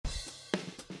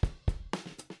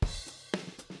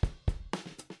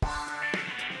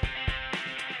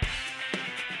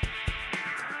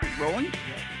Rolling?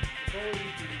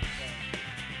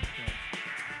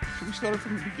 Should we start it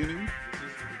from the beginning?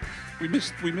 We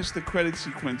missed the credit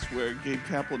sequence where Gabe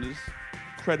Kaplan is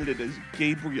credited as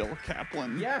Gabriel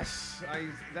Kaplan. Yes,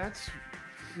 that's.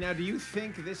 Now, do you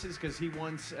think this is because he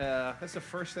wants? That's the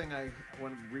first thing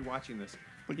when rewatching this.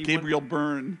 Like Gabriel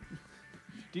Byrne.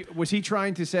 Was he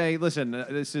trying to say, listen,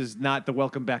 this is not the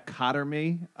Welcome Back Kotter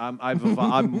me?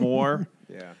 I'm more.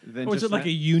 Yeah. Than Was just it like that?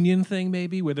 a union thing,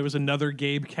 maybe, where there was another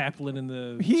Gabe Kaplan in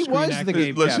the He screen was the actor?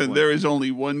 Gabe Listen, Kaplan. there is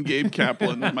only one Gabe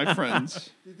Kaplan, my friends.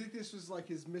 Do you think this was like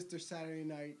his Mr. Saturday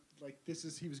Night? Like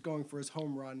he was going for his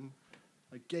home run?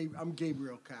 Like I'm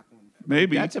Gabriel Kaplan.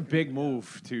 Maybe. That's a big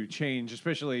move to change,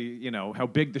 especially how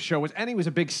big the show was, and he was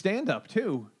a big stand-up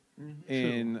too.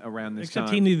 Around this Except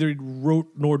time. he neither wrote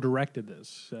nor directed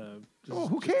this.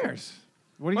 Who cares?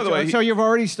 What are By you the way, doing? So you've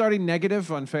already started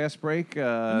negative on Fast Break?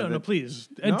 No, please.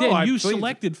 And No, Dan, you please.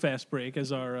 selected Fast Break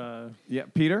as our... Yeah,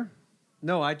 Peter?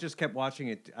 No, I just kept watching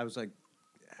it. I was like,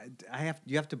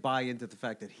 you have to buy into the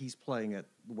fact that he's playing at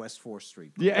West 4th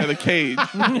Street. Yeah, the cage.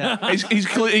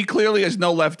 He clearly has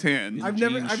no left hand. I've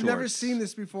never seen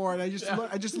this before, and I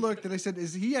just looked and I said,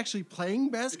 is he actually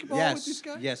playing basketball with these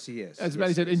guys? Yes, he is. As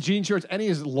Matty said, in jean shorts, and he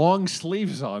has long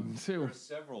sleeves on, too. There are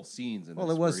several scenes in Well,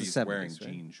 this it was where the he's 70s, wearing right?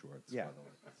 jean shorts. Yeah. by the way.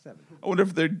 7. I wonder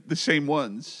if they're the same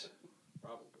ones.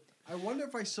 I wonder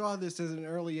if I saw this at an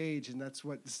early age, and that's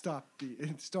what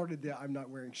started the I'm not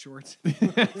wearing shorts.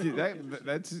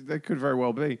 that could very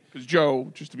well be. Because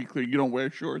Joe, just to be clear, you don't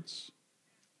wear shorts.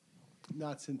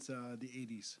 Not since the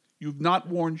 80s. You've not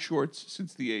worn shorts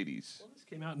since the 80s. This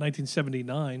came out in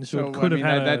 1979, so it I could mean,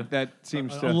 have had that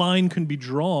seems a to... line can be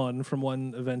drawn from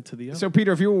one event to the other. So,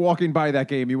 Peter, if you were walking by that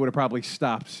game, you would have probably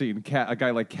stopped seeing a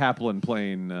guy like Kaplan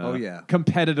playing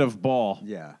competitive ball.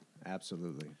 Yeah,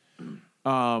 absolutely.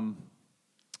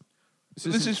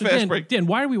 This is So Fast Dan, Break. Dan,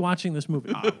 why are we watching this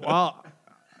movie? Well,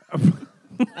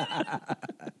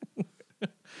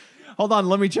 hold on.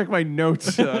 Let me check my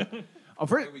notes. Why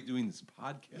are we doing this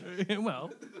podcast?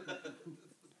 Well,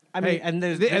 I mean, Hey, and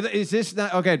there's is this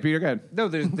not... Okay, Peter, go ahead. no,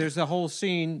 there's a whole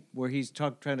scene where he's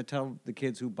trying to tell the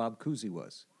kids who Bob Cousy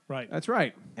was, right. That's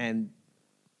right. and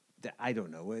I don't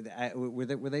know,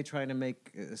 were they trying to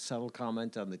make a subtle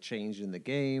comment on the change in the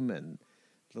game and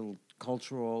little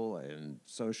cultural and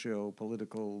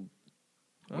socio-political?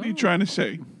 What are you trying to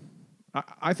say?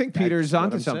 I think Peter's That's what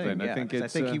onto I'm something. saying, I yeah, think 'cause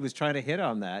it's... I think he was trying to hit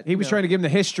on that. He was trying to give him the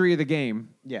history of the game.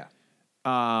 Yeah.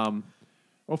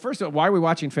 Well, first of all, why are we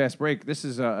watching Fast Break? This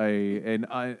is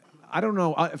I don't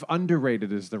know if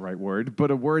underrated is the right word,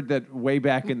 but a word that way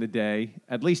back in the day,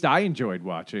 at least I enjoyed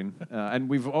watching, and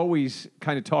we've always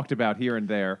kind of talked about here and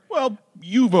there. Well,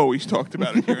 you've always talked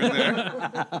about it here and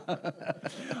there.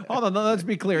 Hold on, let's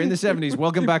be clear. In the 70s,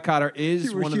 Welcome Back, Kotter is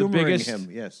You were one of the humoring biggest. him,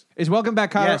 yes. Is Welcome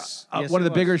Back, Kotter Yes, one of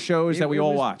the it bigger was. shows that we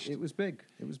all was- watched? It was big.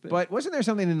 It was big. But wasn't there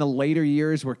something in the later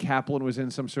years where Kaplan was in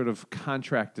some sort of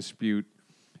contract dispute?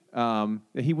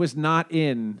 He was not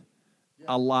in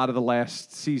a lot of the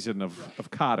last season of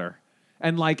Kotter.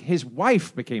 And, like, his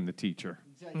wife became the teacher.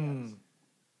 Yes.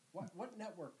 What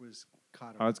network was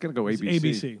Cotter? Oh, it's going to go It's ABC.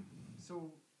 ABC.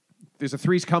 So There's a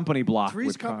Three's Company block Three's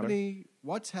with Kotter. Company,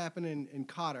 What's Happening in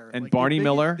Cotter. And their Barney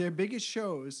Miller. Their biggest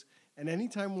shows, and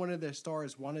anytime one of their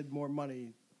stars wanted more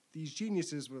money, these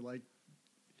geniuses were like,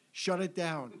 shut it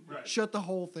down. Shut the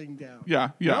whole thing down. Yeah.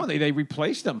 No, they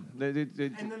replaced him.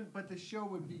 But the show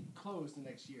would be closed the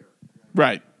next year.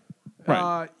 Right.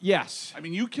 Right. Yes. I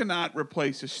mean, you cannot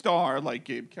replace a star like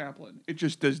Gabe Kaplan. It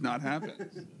just does not happen.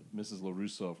 Mrs.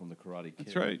 LaRusso from The Karate Kid.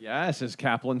 That's right. Yes, as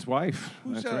Kaplan's wife.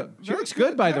 Who's That's that? it. She Very looks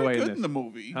good, by the very way, good in in this. the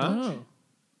movie. Oh.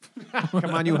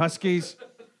 Come on, you Huskies.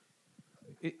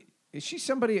 Is she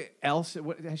somebody else?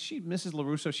 Has she, Mrs.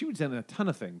 LaRusso? She was in a ton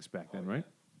of things back then, right?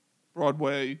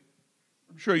 Broadway.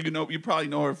 I'm sure you probably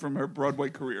know her from her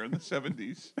Broadway career in the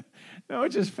 70s. No,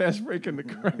 it's just Fast Break and the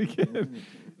Karate Kid.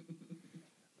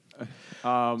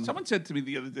 Someone said to me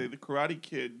the other day, The Karate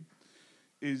Kid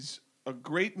is a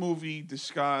great movie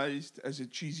disguised as a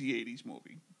cheesy 80s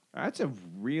movie. I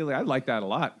like that a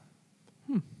lot.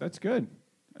 That's good.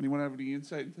 Anyone have any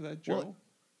insight into that, Joe?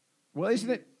 Well, isn't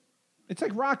it? It's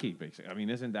like Rocky, basically. I mean,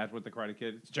 isn't that what the Karate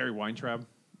Kid? It's Jerry Weintraub.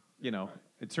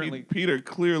 It certainly. Peter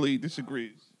clearly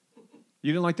disagrees.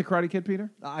 You didn't like the Karate Kid,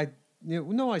 Peter?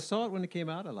 No, I saw it when it came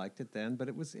out. I liked it then, but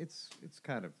it's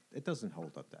kind of, it doesn't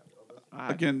hold up that well.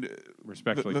 Again,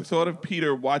 respectfully the thought of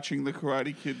Peter watching The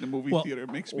Karate Kid in the movie theater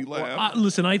makes me laugh.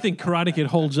 Listen, I think Karate Kid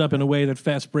holds up in a way that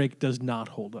Fast Break does not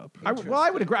hold up. I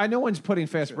would agree. No one's putting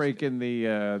Fast Break in the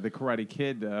Karate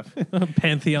Kid.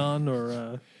 Pantheon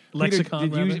or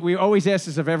lexicon. Peter, we always ask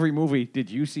this of every movie. Did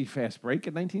you see Fast Break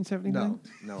in 1979?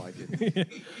 No, I didn't.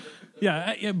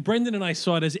 Yeah, Brendan and I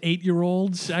saw it as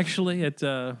 8-year-olds. Actually,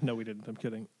 no, we didn't. I'm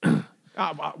kidding.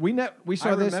 We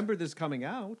saw I this. remember this coming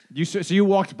out. So you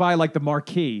walked by like the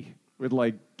marquee with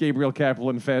like Gabriel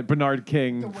Kaplan, Bernard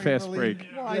King, Fast Waverly. Break.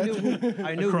 Well,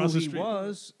 I knew Across who the he street.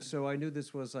 was, so I knew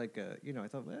this was like a, I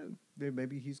thought,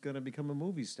 maybe he's going to become a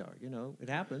movie star. It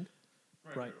happened.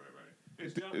 Right.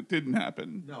 It didn't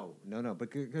happen. No,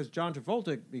 because John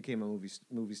Travolta became a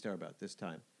movie star about this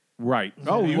time. Right.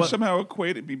 You what- somehow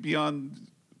equate it beyond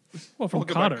Well, from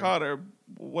talking about Cotter. Cotter.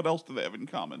 What else do they have in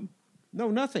common? No,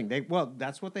 nothing.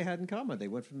 That's what they had in common. They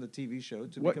went from the TV show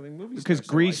to what- becoming movie stars. Because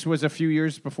So Grease was a few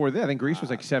years before that. I think Grease was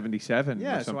like 77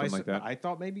 yeah, or so something like that. I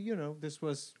thought maybe this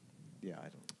was, I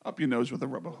don't. Up your nose with a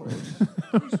rubber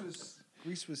hose.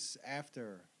 Grease was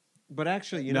after. But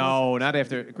actually, No, not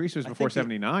after. Grease was I before think it-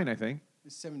 79, I think. It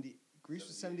was 70. Grease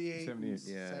was 78. 78,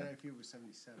 yeah. Saturday Night Fever was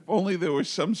 77. If only there was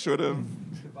some sort of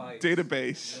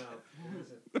database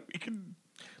that we can.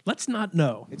 Let's not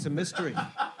know. It's a mystery.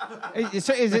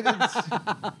 So is it?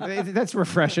 That's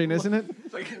refreshing, isn't it?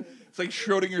 It's like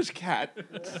Schrodinger's cat.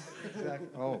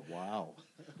 Oh wow!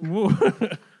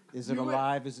 Is it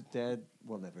alive? Is it dead?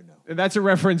 We'll never know. And that's a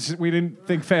reference we didn't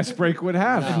think Fast Break would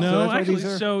have. So No, that's why actually, these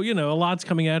are- so a lot's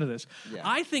coming out of this. Yeah.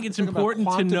 I think it's Talking about important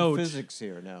to quantum note physics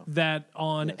here now. that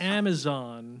on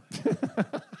Amazon,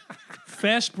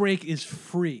 Fast Break is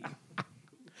free.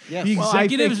 Yes. The Well, I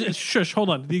executives, think- shush, hold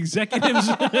on. The executives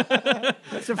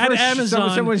That's the at first- Amazon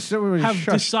someone was have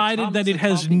shushed. decided that it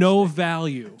Thomas has and no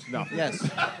value. Yes.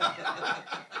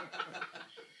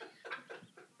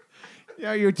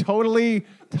 Yeah, you're totally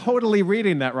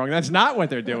reading that wrong. That's not what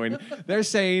they're doing. They're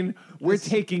saying we're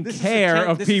taking This is a care tent-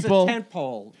 of this people. Is a tent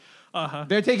pole.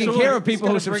 They're taking So care of It's people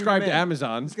who gonna bring subscribe them to in.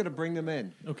 Amazon. It's going to bring them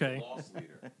in. Okay.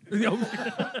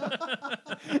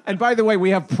 And by the way,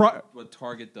 we have What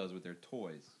Target does with their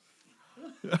toys.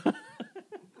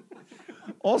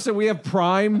 also we have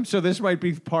Prime, so this might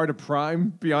be part of Prime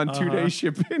beyond 2-day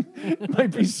shipping. It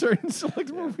might be certain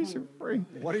select movies are free.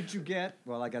 What did you get?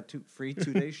 Well, I got free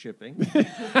 2-day shipping.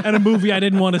 And a movie I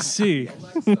didn't want to see.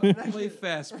 Play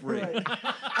Fast Break.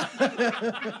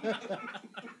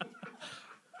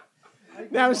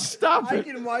 Now stop I it.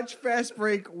 can watch Fast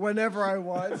Break whenever I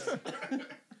want.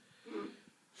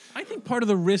 I think part of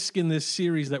the risk in this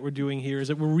series that we're doing here is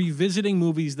that we're revisiting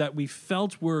movies that we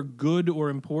felt were good or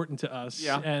important to us,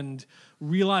 Yeah. and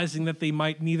realizing that they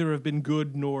might neither have been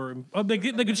good nor they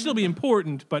could still be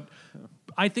important. But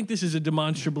I think this is a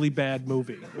demonstrably bad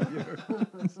movie.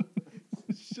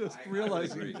 Just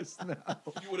realizing this now.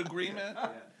 You would agree,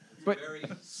 Matt? But- Very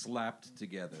slapped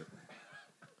together.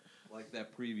 Like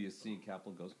that previous scene,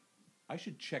 Kaplan goes, I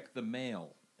should check the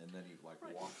mail. And then he walks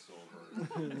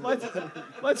over.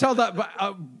 Let's hold up.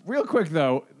 But real quick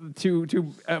though,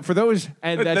 for those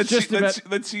and that's just about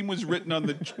that scene was written on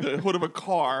the hood of a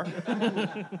car.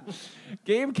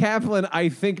 Gabe Kaplan. I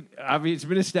think it's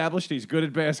been established he's good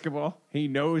at basketball. He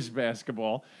knows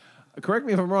basketball. Correct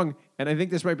me if I'm wrong. And I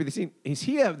think this might be the scene. Is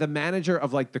he the manager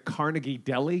of like the Carnegie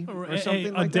Deli or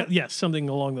something like that? Yes, something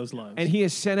along those lines. And he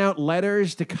has sent out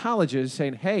letters to colleges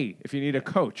saying, "Hey, if you need a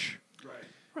coach."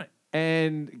 right.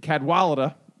 And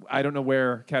Cadwallader, I don't know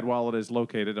where Cadwallader is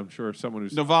located. I'm sure someone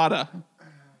who's Nevada.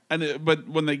 But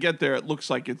when they get there, it looks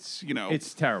like it's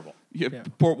it's terrible.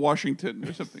 Port Washington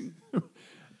or something.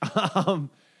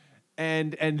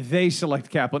 And they select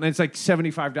Kaplan. And it's like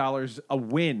 $75 a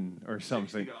win or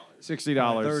something.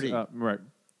 $60. 30. Right.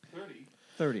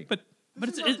 30. But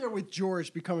It's it's up there with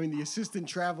George becoming the assistant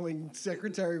traveling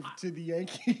secretary to the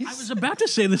Yankees. I was about to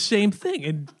say the same thing,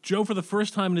 and Joe, for the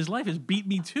first time in his life, has beat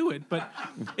me to it. But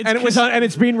it's And it was and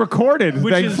it's being recorded,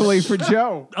 Which thankfully is- for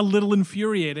Joe. a little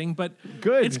infuriating, but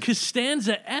Good. It's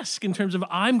Costanza-esque in terms of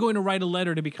I'm going to write a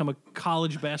letter to become a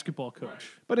college basketball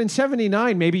coach. But in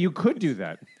 '79, maybe you could do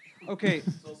that. Okay,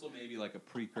 It's also maybe like a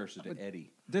precursor to Eddie.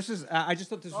 this is. I just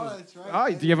thought this Oh, was. that's right.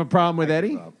 Oh, do you have a problem with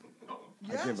Eddie?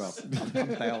 I give up.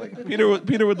 I'm bailing.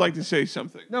 Peter would like to say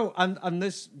something. No, on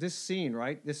this scene,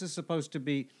 right? This is supposed to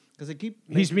be because they keep.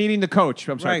 He's meeting the coach.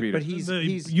 I'm sorry, right, Peter. but he's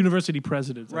The university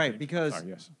president. I right think. because Sorry,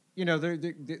 yes.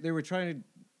 they were trying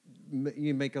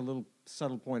to make a little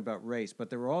subtle point about race, but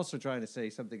they were also trying to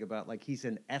say something about like he's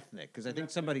an ethnic because I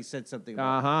think somebody said something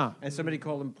about Uh-huh. and somebody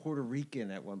called him Puerto Rican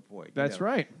at one point. you That's know.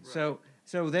 right.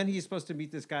 So then he's supposed to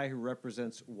meet this guy who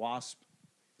represents WASP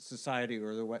society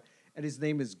or the what, and his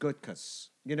name is Gutkus.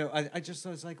 You know, I just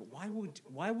was like,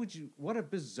 why would you? What a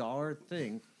bizarre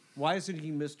thing. Why isn't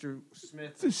he Mr.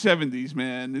 Smith? It's the 70s,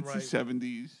 man. It's Right. the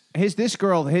 70s. This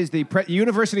girl,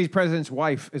 university's president's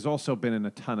wife, has also been in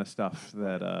a ton of stuff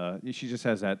that she just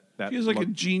has that. She has like look.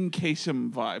 a Gene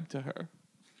Kasem vibe to her.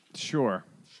 Sure.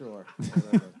 Sure.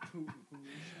 Whatever.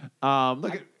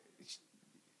 Look at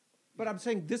But I'm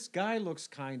saying this guy looks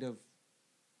kind of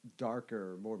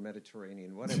darker, more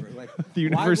Mediterranean, whatever. Like the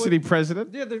why university would-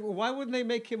 president. Yeah, why wouldn't they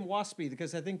make him waspy?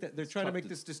 Because I think that they're trying to make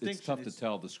this distinction. It's tough to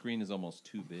tell. The screen is almost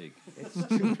too big.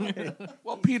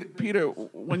 Well, Peter,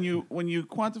 when you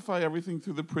quantify everything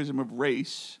through the prism of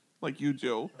race, like you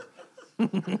do,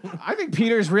 I think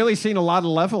Peter's really seen a lot of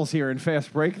levels here in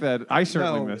Fast Break that I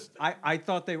certainly missed. I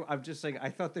thought they. I'm just saying. I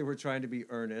thought they were trying to be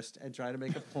earnest and trying to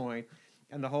make a point.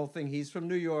 And the whole thing, he's from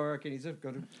New York, and he's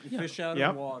going to fish out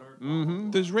Yep. of water.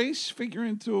 does race figure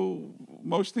into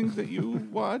most things that you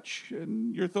watch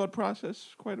and your thought process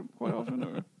quite often?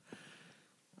 Or?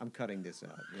 I'm cutting this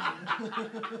out. you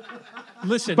know.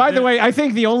 Listen. By the way, I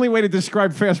think the only way to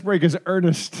describe Fast Break is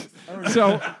earnest.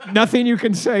 So nothing you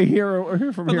can say here or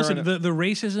from But here. listen, on the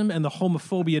racism and the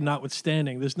homophobia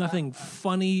notwithstanding, there's nothing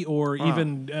funny or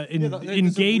even there's a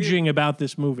engaging about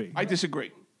this movie. I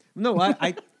disagree. No,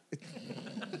 I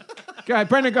Go ahead,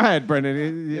 Brendan. Go ahead,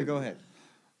 Brendan. yeah, go ahead.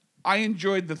 I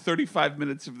enjoyed the 35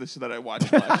 minutes of this that I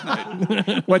watched last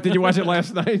night. What did you watch it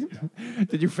last night?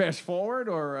 Did you fast forward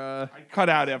or I cut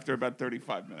out after about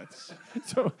 35 minutes.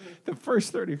 so the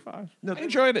first 35? I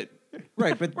enjoyed it.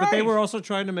 Right, but they Right. were also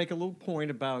trying to make a little point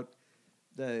about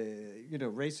the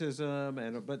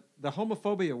racism but the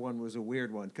homophobia one was a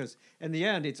weird one because in the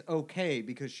end it's okay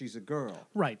because she's a girl.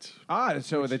 Right.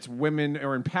 So that's women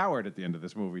are empowered at the end of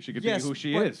this movie. She could be who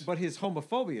she but, is. But his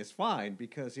homophobia is fine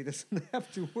because he doesn't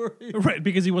have to worry. Right,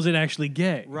 because he wasn't actually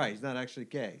gay. Right, he's not actually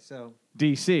gay. So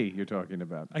DC, you're talking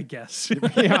about. I guess.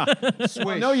 Yeah.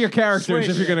 Swish. Know your characters Swish.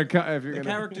 if you're gonna. If you're The gonna.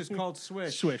 character's called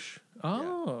Swish. Swish.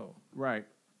 Oh. Right.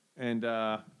 And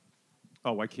I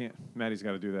can't. Maddie's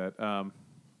got to do that.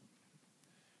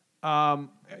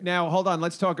 Now hold on.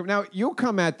 Let's talk. Now you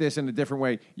come at this in a different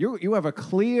way. You have a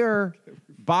clear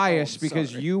bias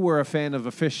because you were a fan of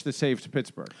A Fish That Saved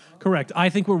Pittsburgh. Correct. I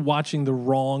think we're watching the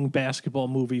wrong basketball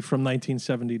movie from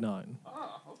 1979.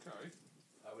 Oh, okay.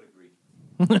 I would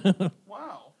agree.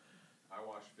 Wow. I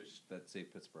watched Fish That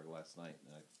Saved Pittsburgh last night,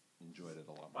 and I enjoyed it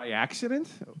a lot. By accident,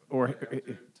 or After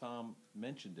Tom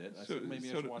mentioned it, I said maybe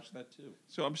I should watch that too.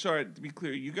 So I'm sorry, to be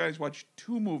clear, you guys watched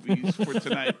 2 movies for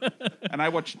tonight, and I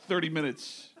watched 30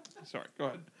 minutes. Sorry, go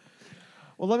ahead.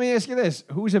 well, let me ask you this: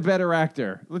 who's a better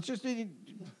actor? Let's just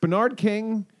Bernard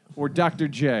King or Dr.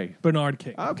 J. Bernard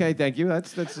King. Okay, thank you.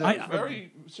 That's. I-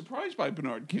 Very surprised by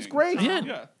Bernard King. He's great.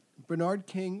 Yeah. Bernard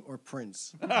King or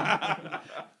Prince?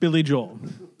 Billy Joel.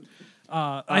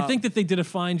 I think that they did a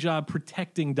fine job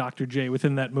protecting Dr. J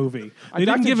within that movie. They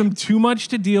didn't Dr. give him too much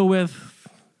to deal with,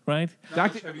 right?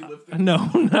 Dr. Heavy lifting. No,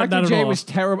 not Dr. at J all. was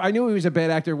terrible. I knew he was a bad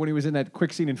actor when he was in that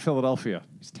quick scene in Philadelphia.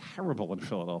 He's terrible in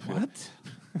Philadelphia. What?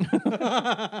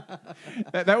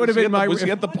 That would have been my. Was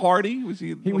he at the party? Was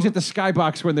he? He was at the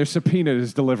skybox when their subpoena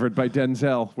is delivered by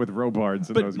Denzel with Robards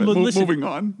and But those. look- listen- moving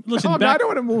on. Listen, I back, don't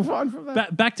want to move on from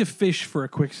that. back to Fish for a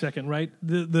quick second, right?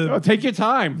 Oh, take your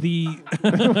time. The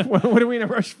What are we in a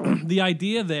rush for? the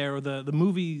idea there, or the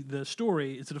movie, the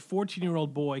story, is that a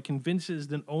 14-year-old boy convinces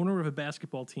the owner of a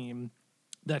basketball team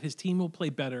that his team will play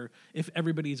better if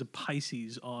everybody is a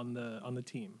Pisces on the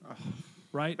team.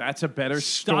 Right? That's a better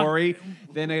Stop- story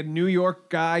than a New York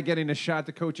guy getting a shot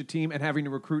to coach a team and having to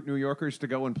recruit New Yorkers to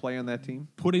go and play on that team.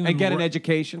 Putting and them get an ri-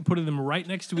 education. Putting them right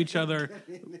next to each other.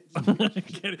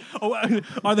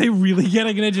 Are they really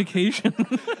getting an education?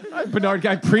 Bernard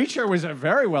Guy Preacher was a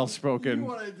very well You spoken.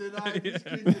 want to deny these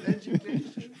kids an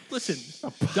education?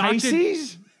 Listen,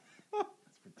 Pisces? That's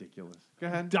ridiculous. Go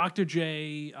ahead. Dr.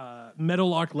 J,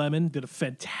 Meadowlark Lemon did a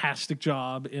fantastic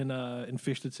job in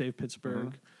Fish That Saved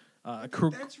Pittsburgh.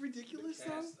 That's ridiculous,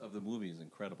 though. Cast of the movie is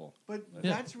incredible. But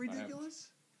Yeah. that's ridiculous.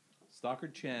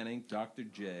 Stockard Channing, Dr.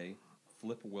 J,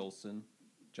 Flip Wilson,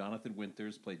 Jonathan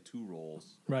Winters played 2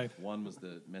 roles. Right. One was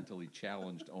the mentally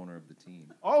challenged owner of the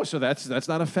team. Oh, so that's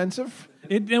not offensive?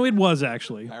 It was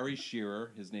actually. Harry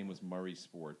Shearer, his name was Murray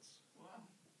Sports.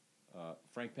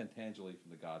 Frank Pentangeli from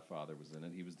The Godfather was in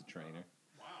it. He was the trainer.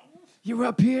 You're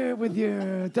up here with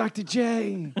your Dr.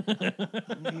 J.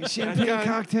 Your champagne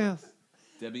cocktails.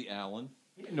 Debbie Allen.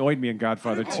 He annoyed me in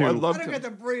Godfather Oh, I 2. I loved don't him. got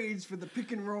the braids for the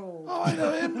pick and roll. Oh, I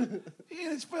know him. He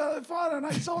and his father and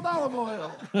I sold olive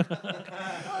oil.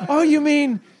 Oh, you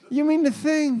mean the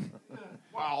thing?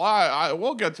 Well,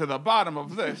 we'll get to the bottom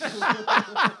of this,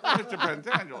 Mr.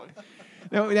 Pentangeli.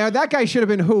 Now that guy should have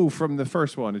been who from the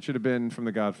first one? It should have been from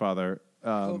The Godfather.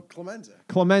 Clemenza.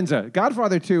 Clemenza.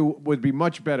 Godfather 2 would be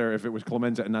much better if it was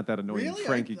Clemenza and not that annoying Really?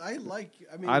 Frankie. I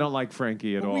mean, I don't like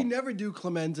Frankie at but all. we never do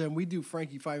Clemenza, and we do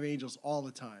Frankie Five Angels all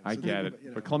the time. I So get think it. about- you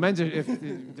know. But Clemenza,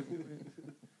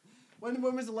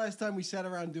 When was the last time we sat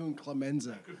around doing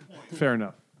Clemenza? fair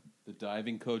enough. The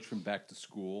diving coach from Back to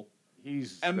School.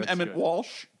 He's Emmett good.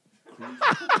 Walsh.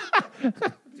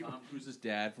 Tom Cruise's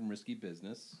dad from Risky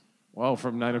Business. Well,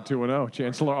 from 90210,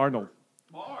 Chancellor Arnold.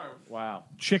 Marv. Wow.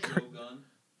 Shogun.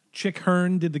 Chick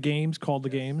Hearn did the games, called the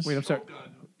games. Wait, I'm sorry.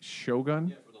 Shogun?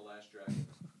 Yeah, for The Last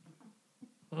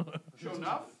Dragon. Sure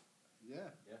enough. Yeah.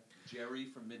 Yeah. Jerry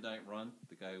from Midnight Run,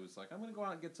 the guy who was like, I'm going to go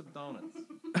out and get some donuts.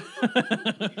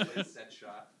 He played Set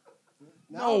Shot.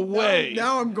 No way.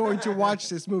 Now I'm going to watch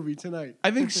this movie tonight.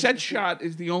 I think Set Shot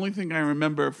is the only thing I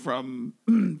remember from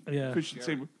Yeah. Fish and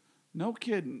Saber. No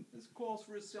kidding. This calls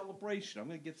for a celebration. I'm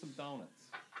going to get some donuts.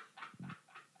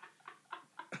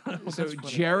 So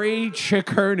Jerry, Chick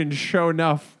Hearn, and Show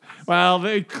Enough.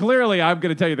 Well, clearly I'm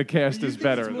going to tell you the cast is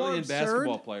better. more Brilliant absurd?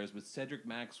 basketball players, but Cedric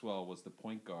Maxwell was the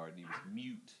point guard, and he was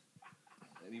mute.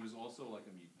 And he was also like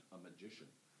a magician.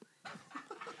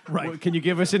 Right. Well, can you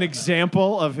give us an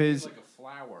example of his... Like a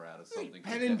flower out of something.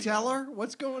 Penn and Teller?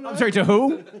 What's going on? I'm sorry, to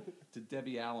who? To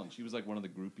Debbie Allen. She was like one of the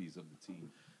groupies of the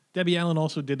team. Debbie Allen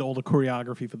also did all the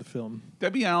choreography for the film.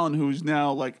 Debbie Allen, who's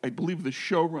now, like, I believe the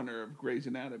showrunner of Grey's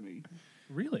Anatomy.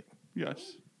 Really?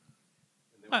 Yes.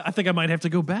 I think I might have to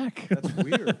go back. That's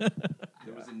weird.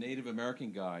 There was a Native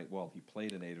American guy. Well, he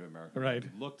played a Native American. Right. He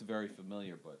looked very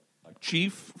familiar, but like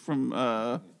Chief from,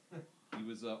 he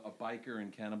was a biker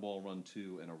in Cannonball Run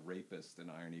 2 and a rapist in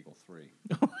Iron Eagle 3.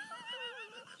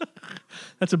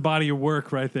 That's a body of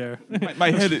work right there.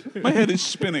 my head is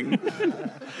spinning.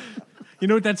 You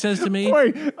know what that says to me?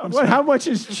 Wait, how much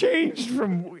has changed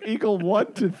from Eagle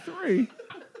 1 to 3?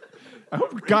 I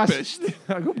hope Rapist.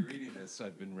 Reading this,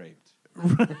 I've been raped.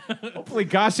 hopefully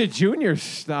Gossett Jr.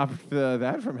 stopped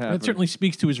that from happening. That certainly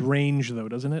speaks to his range, though,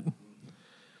 doesn't it?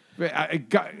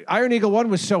 Iron Eagle 1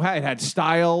 was so high. It had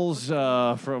Styles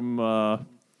from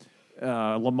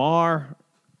Lamar.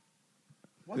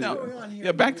 What's Now, going on here?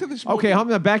 yeah, back to this movie. Okay,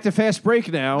 I'm back to Fast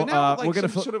Break now. But now, like, we're gonna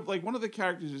sort of like one of the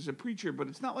characters is a preacher, but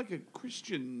it's not like a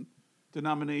Christian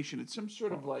denomination. It's some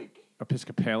sort of like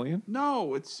Episcopalian.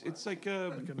 no, it's like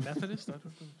a Like a Methodist?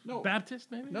 no, Baptist,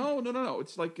 maybe? no.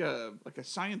 It's like a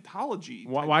Scientology.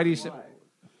 Why, type why do you thing.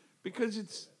 say?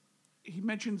 Because he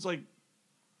mentions like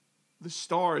the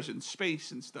stars and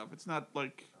space and stuff. It's not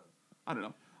like I don't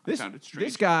know. I found it strange.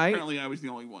 this guy- Apparently, I was the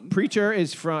only one. Preacher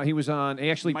is from. He was on. He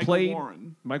actually Michael played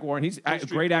Warren. Mike Warren. He's a Street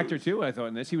great actor Blues. too. I thought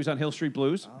in this. He was on Hill Street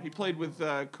Blues He played with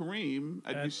Kareem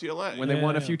at UCLA. when they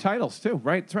won a Yeah. few titles too.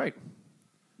 Right, that's right.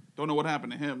 Don't know what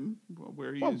happened to him.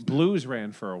 Where he Well, is. Blues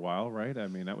ran for a while, right? I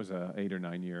mean, that was a 8 or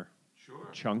 9 year Sure.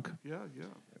 chunk. Yeah.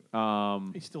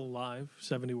 He's still alive,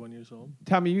 71 years old.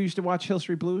 Tommy, you used to watch Hill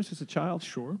Street Blues as a child?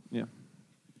 Sure. Yeah.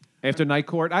 After Night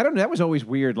Court, I don't know. That was always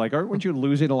weird. Like, weren't you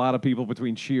losing a lot of people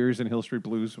between Cheers and Hill Street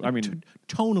Blues? I mean,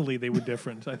 Tonally, they were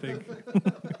different, I think.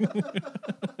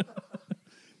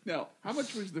 Now, how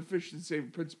much was the Fish that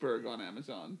Saved Pittsburgh on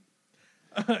Amazon?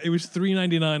 It was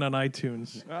 $3.99 on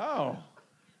iTunes. oh.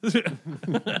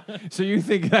 So you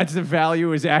think that's the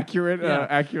value is accurate, Yeah.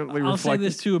 accurately I'll say reflected?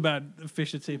 this too about the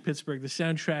Fish that Saved Pittsburgh. The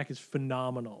soundtrack is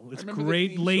phenomenal. It's remember the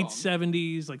great, theme late song.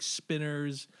 70s, like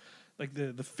Spinners, like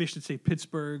the Fish that Saved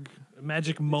Pittsburgh,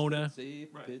 Magic Mona. Save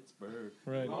Pittsburgh.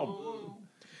 Right.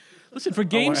 Listen, for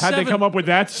Game How'd 7... they come up with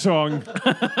that song?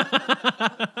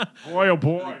 Boy, oh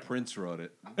boy. Prince wrote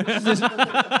it.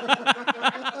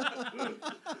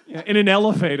 Yeah, in an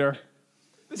elevator.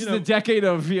 This is the decade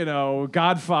of,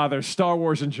 Godfather, Star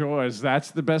Wars, and Jaws.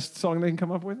 That's the best song they can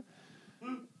come up with?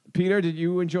 Peter, did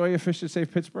you enjoy A Fish That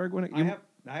Saved Pittsburgh? When it, you,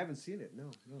 I haven't seen it. No.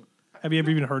 Have you ever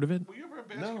even heard of it? Were you ever a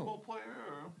basketball player?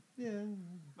 Or? Yeah, you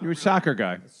were a soccer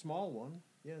guy. a small one.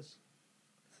 Yes.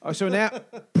 Oh, so now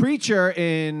Preacher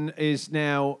is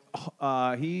now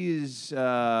he's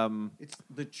It's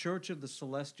the Church of the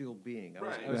Celestial Being.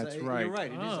 Right. That's You're right.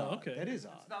 right. It is Oh, odd. okay. That is It's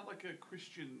odd. not like a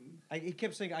Christian. He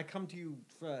kept saying, "I come to you.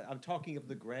 I'm talking of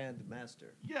the Grand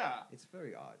Master." Yeah. It's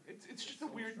very odd. It's just a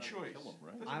weird choice.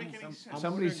 Doesn't I'm, make any sense.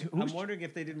 Somebody's- I'm wondering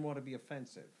if they didn't want to be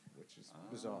offensive, which is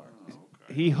bizarre.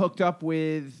 he hooked up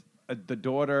with the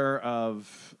daughter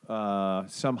of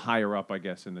some higher up, I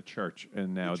guess, in the church,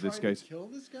 and now this Trying guy's to kill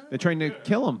this guy? they're trying to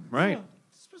kill him, right?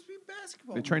 It's supposed to be a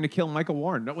basketball. They're trying to kill Michael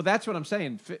Warren. No, well, that's what I'm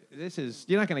saying. This is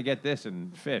you're not going to get this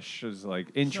in Fish. Is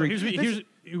like No, intrigue. here's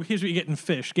what you get in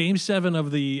Fish. Game 7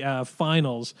 of the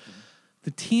finals,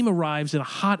 the team arrives in a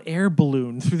hot air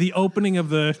balloon through the opening of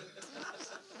the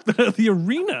the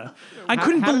arena. I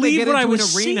couldn't How did they believe get what I into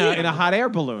was an arena seeing. in a hot air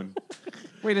balloon.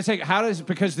 Wait a second. How does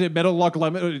because the Metal Luck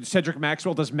Lemon Cedric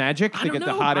Maxwell does magic I to don't get know.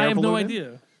 the hot air I have balloon? no in?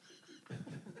 idea.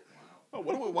 Oh,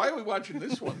 why are we watching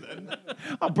this one then?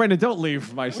 Oh, Brendan, don't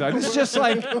leave my side. It's just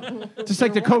like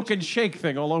the Coke and Shake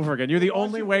thing all over again. You're the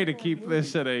only way to keep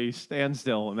this at a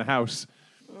standstill in the house.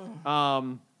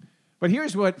 But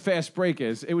here's what Fast Break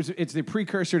is. It's the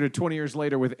precursor to 20 years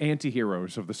later with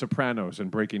anti-heroes of The Sopranos and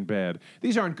Breaking Bad.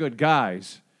 These aren't good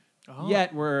guys.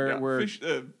 Yet we're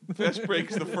Fast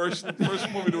Break is the first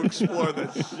movie to explore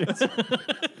this.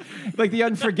 like The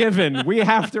Unforgiven. We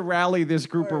have to rally this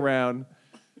group around.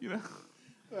 You know,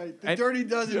 Right, the Dirty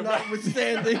Dozen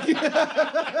notwithstanding.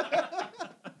 the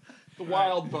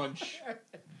Wild Bunch.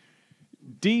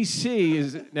 DC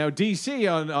is now DC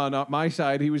on my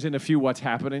side. He was in a few What's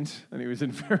Happenings, and he was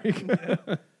in very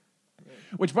good.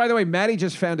 Which, by the way, Maddie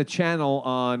just found a channel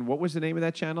on what was the name of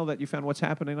that channel that you found What's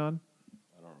Happening on?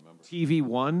 I don't remember.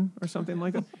 TV1 or something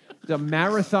like that. The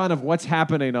marathon of What's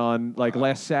Happening on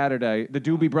last Saturday. The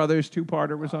Doobie Brothers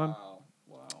two-parter was on,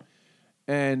 Wow.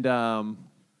 and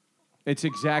it's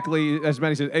exactly as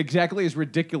Maddie said, exactly as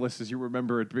ridiculous as you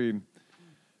remember it being.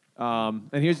 And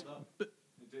here's.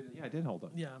 Yeah, I did hold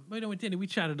up. Yeah, but Danny, we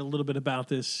chatted a little bit about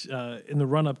this in the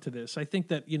run up to this. I think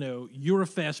that you're a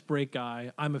Fast Break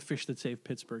guy. I'm a Fish That Saved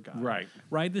Pittsburgh guy. Right.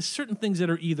 Right. There's certain things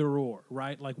that are either or.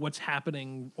 Right. Like What's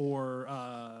Happening or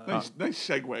Nice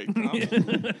segue.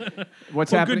 Tom.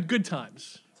 What's or happening? good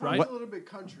times. Right. It's a little bit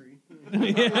country.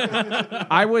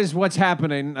 I was What's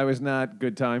Happening. I was not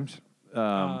Good Times.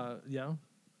 Yeah.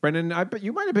 Brendan, I bet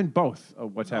you might have been both.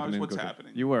 What's No, I was happening? What's Good Times.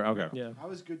 Happening. You were okay. Yeah. I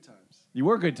was Good Times. You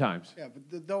were Good Times. Yeah,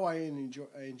 but though I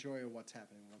enjoy what's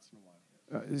happening once in a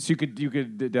while. So you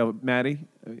could delve Maddie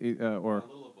or A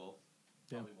little of both.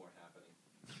 Yeah. Probably more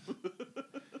happening.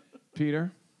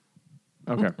 Peter.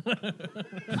 Okay.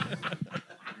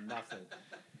 Nothing.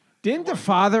 Didn't the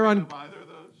father on Either of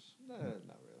those. No,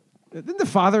 not really. didn't the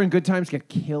father in Good Times get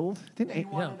killed? Didn't He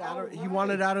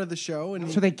wanted out of the show,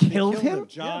 and So they killed him?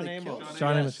 John they Amos. killed him.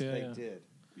 John Amos, Yes, yeah, they yeah. did.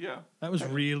 Yeah. That was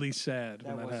really sad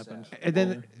when That that was happened. sad. And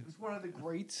then, It was one of the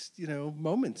great,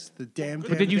 moments. The damn.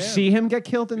 but did you see him get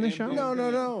killed in the show?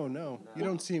 No. You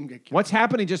don't see him get killed. What's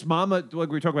happening? Just Mama, like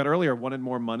we were talking about earlier, wanted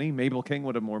more money. Mabel King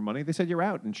wanted more money. They said you're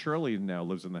out, and Shirley now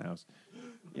lives in the house.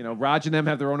 Raj and them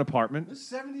have their own apartment. The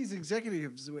 70s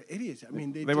executives were idiots. I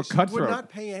mean, they were just cutthroat. would not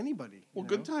pay anybody. Well,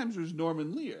 Good Times was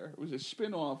Norman Lear. It was a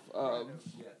spin-off of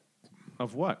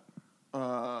Of what?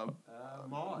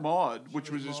 Maude,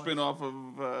 which was a spin-off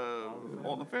of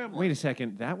All in the Family. Wait a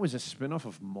second. That was a spinoff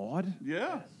of Maude?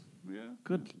 Yeah. Yeah.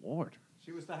 Good Lord.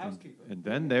 She was the housekeeper. And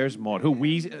then there's Maude. Who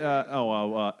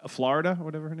Florida, or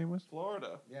whatever her name was?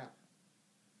 Florida. Yeah.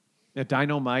 Yeah,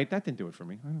 Dynamite. That didn't do it for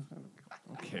me. I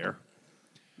don't care.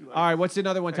 All right, what's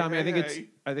another one, Hey, Tommy? hey.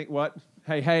 I think what?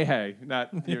 Hey.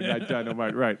 Not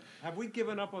Dynamite, right. Have we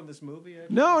given up on this movie?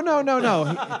 No.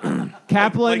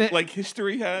 Kaplan Like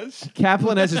history has.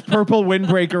 Kaplan has his purple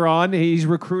windbreaker on. He's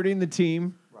recruiting the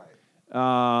team. Right.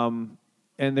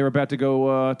 And they're about to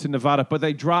go to Nevada, but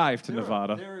they drive to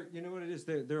Nevada. They're, you know what it is?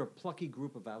 They're a plucky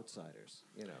group of outsiders.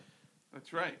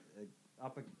 That's right.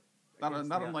 Up Not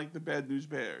against unlike the Bad News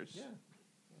Bears. Yeah.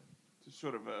 It's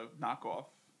sort of a knockoff.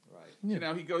 Right. So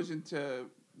now he goes into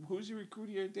who's he recruit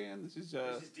here, Dan? This is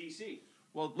DC.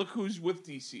 well, look who's with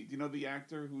DC. Do you know the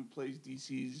actor who plays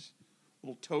DC's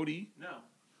little toady? No.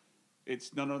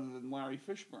 It's none other than Larry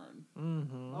Fishburne.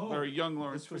 Oh, Very young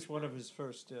Lawrence this was Fishburne. one of his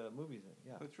first movies.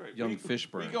 Yeah. That's right. Young Where you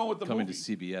Fishburne going with the coming movie?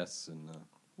 to CBS in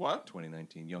What?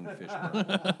 2019. Young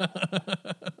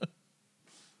Fishburne.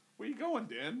 Where you going,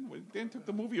 Dan? Dan took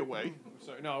the movie away.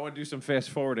 Sorry, no, I want to do some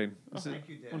fast forwarding. Thank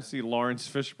you, Dan. I want to see Lawrence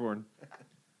Fishburne.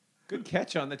 Good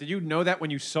catch on that. Did you know that when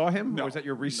you saw him, No, or was that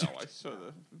your research? No, I saw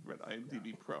the read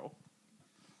IMDb Pro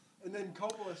And then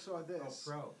Coppola saw this.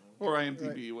 Pro. or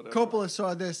IMDb, whatever. Coppola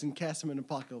saw this and cast him in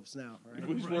Apocalypse Now. Right?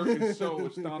 His work is so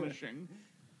astonishing.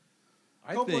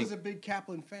 I Coppola's think a big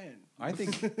Kaplan fan. I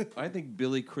think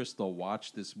Billy Crystal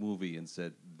watched this movie and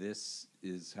said, "This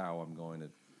is how I'm going to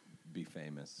be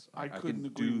famous. I can couldn't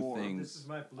agree do more. things. This is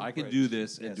my I can blueprint, do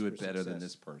this and yes, do it for better than success.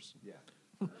 this person." Yeah.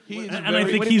 He is And I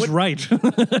very, think he's right.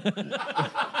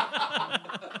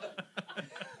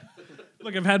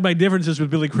 Look, I've had my differences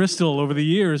with Billy Crystal over the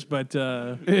years, but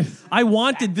I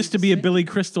wanted this to be a Billy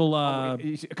Crystal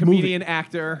He's a comedian,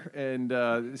 actor, and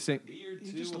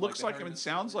he just looks like him and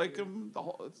sounds like him. The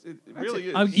whole, it really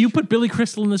is. you put Billy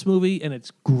Crystal in this movie, and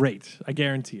it's great. I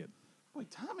guarantee it. Boy,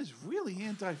 Tom is really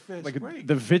anti-fast like break.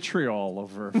 the vitriol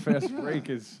over Fast Break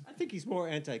is. I think he's more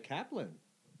anti-Kaplan.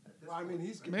 Well, I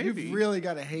mean, Maybe. you've really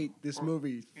got to hate this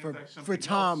movie for anti-something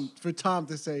Tom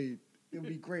to say it would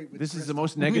be great. With This is the Crystal.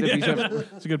 most negative he's ever.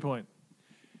 That's a good point.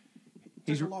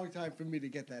 Took a long time for me to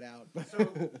get that out.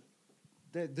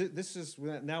 This is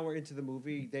now we're into the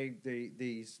movie.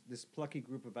 This plucky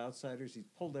group of outsiders. He's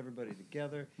pulled everybody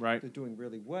together. Right. They're doing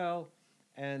really well,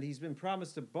 and he's been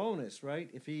promised a bonus. Right,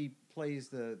 if he plays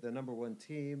the number one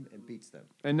team and beats them.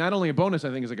 And not only a bonus, I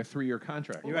think, is like a 3-year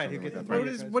contract. You're right. Something He'll like get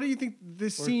that. the What do you think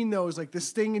this scene though is like? The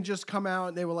Sting had just come out,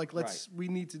 and they were like, we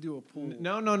need to do a pool.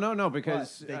 No,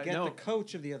 because But they get no. the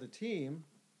coach of the other team,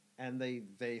 and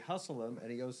they hustle him,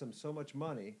 and he owes them so much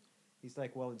money. He's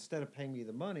like, well, instead of paying me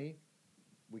the money,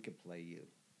 we could play you.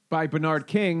 By Bernard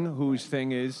King, whose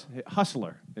thing is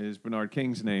Hustler, is Bernard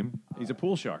King's name. He's a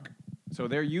pool shark. So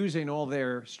they're using all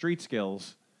their street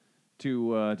skills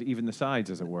to even the sides,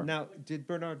 as it were. Now, did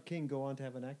Bernard King go on to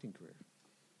have an acting career?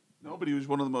 No, but he was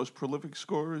one of the most prolific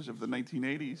scorers of the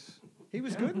 1980s. He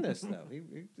was good in this, though.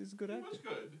 He's a good actor. He was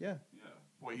good. Yeah. Yeah.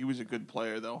 Boy, he was a good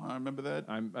player, though. Huh? Remember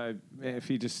that? If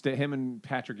he just him and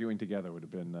Patrick Ewing together would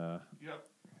have been. Yep.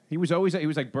 He was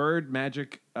like Bird,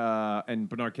 Magic, and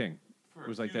Bernard King. For It a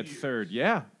was like few that years. third.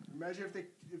 Yeah, Imagine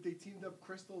if they teamed up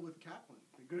Crystal with Kaplan.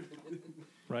 They could-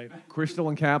 Right. Crystal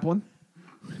and Kaplan.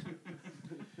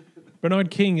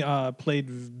 Bernard King played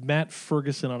Matt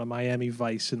Ferguson on a Miami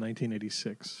Vice in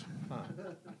 1986.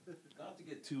 Not to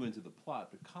get too into the plot,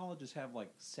 but colleges have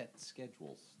like set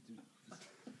schedules.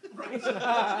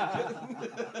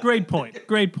 Great point.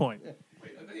 Great point.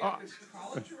 Wait, are they at this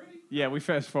college already? Yeah, we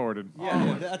fast forwarded.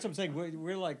 Yeah, that's what I'm saying.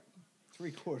 We're like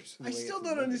 3/4 of the I way still up the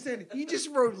don't movie. understand. He just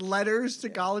wrote letters to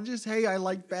colleges. Hey, I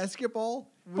like basketball.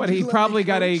 Would But you he let me probably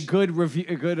got a coach?" good review,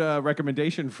 a good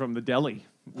recommendation from the deli.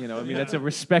 You know, I mean, that's a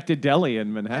respected deli in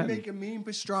I Manhattan. make a mean He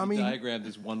pastrami. diagrammed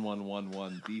his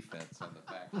 1-1-1-1 defense on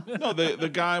the back. No, the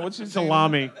guy, what's his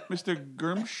Salami. name? Mr.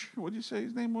 Gurmsh, what did you say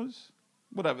his name was?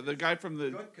 Whatever, the guy from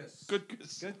the Goodkus.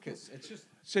 Goodkus Goodkus. It's just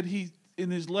said in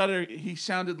his letter, he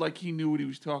sounded like he knew what he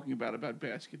was talking about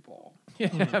basketball. Yeah,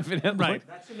 evidently. Right.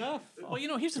 that's enough. Well, you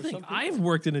know, here's the For thing. some people. I've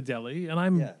worked in a deli, and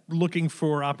I'm Yeah. looking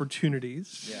for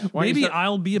opportunities. Yeah. Why is Maybe there-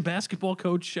 I'll be a basketball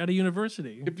coach at a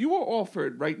university. If you were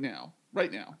offered right now,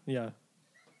 Yeah.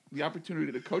 the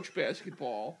opportunity to coach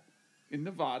basketball in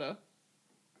Nevada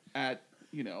at,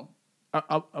 you know,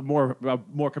 A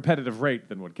more competitive rate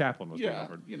than what Kaplan was being yeah,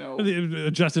 offered. you know,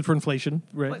 Adjusted for inflation,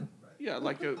 right? yeah,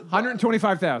 like a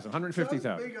 125,000, Sounds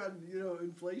 150,000. big on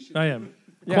inflation. I am.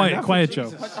 Yeah, quiet, enough quiet, of Joe.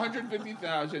 Jesus.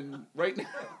 150,000 right now.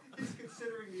 He's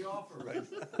considering the offer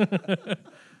right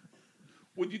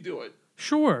Would you do it?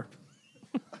 Sure.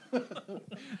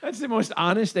 That's the most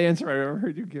honest answer I've ever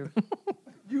heard you give.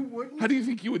 You wouldn't. How do you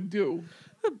think you would do?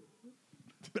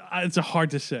 It's hard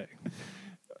to say.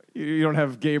 You don't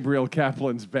have Gabriel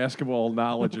Kaplan's basketball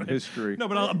knowledge and history. No,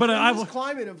 In I this will.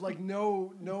 climate of like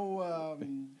no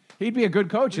He'd be a good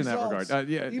coach in that results, regard.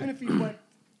 Yeah. even if he went,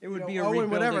 It would you be know, a 0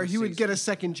 and whatever, rebuilding he would season. get a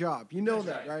second job. You know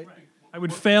that, right? I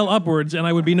would fail upwards, and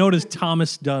I would be known as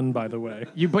Thomas Dunn. By the way,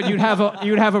 But you'd have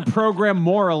a program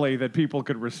morally that people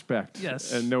could respect.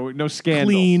 Yes. And no scandals.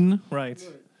 clean, right?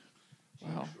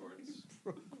 Wow.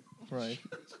 Right.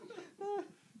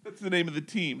 That's the name of the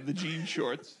team, the Jean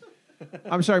Shorts.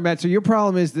 I'm sorry, Matt. So your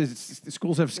problem is the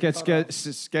schools have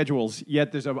schedules,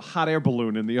 yet there's a hot air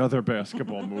balloon in the other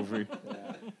basketball movie.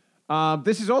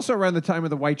 This is also around the time of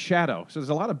the White Shadow, so there's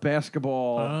a lot of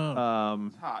basketball.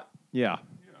 It's hot. Yeah.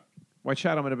 White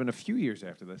Shadow might have been a few years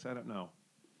after this. I don't know.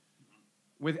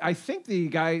 I think the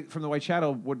guy from the White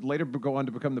Shadow would later go on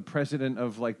to become the president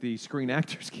of like the Screen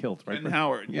Actors Guild, right? Ben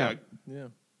Howard, yeah. Yeah.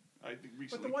 I think But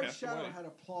recently the White passed Shadow away. had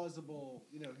a plausible,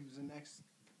 he was an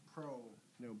ex-pro,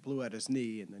 blew at his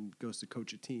knee and then goes to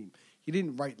coach a team. He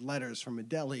didn't write letters from a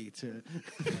deli to.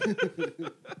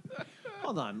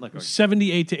 Hold on, look.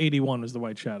 78 to 81 was the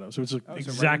White Shadow, so it's right in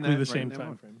exactly that- the right same in that time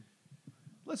one. frame.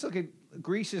 Let's look at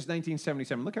Greece's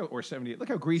 1977. Or 78. Look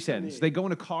how Greece ends. They go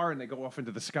in a car and they go off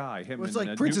into the sky. Him Well, it's and,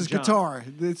 like Prince's Newton John. guitar.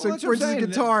 It's Well, like that's what I'm Prince's saying.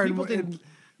 guitar. People and, didn't.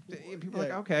 People are like,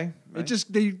 yeah. okay. It right.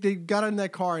 just they got in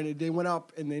that car and they went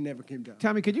up and they never came down.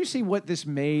 Tommy, could you see what this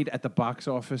made at the box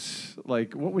office?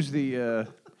 Like, what was the?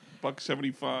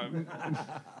 $1.75.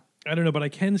 I don't know, but I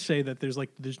can say that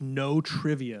there's no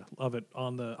trivia of it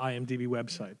on the IMDb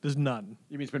website. There's none.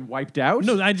 You mean it's been wiped out?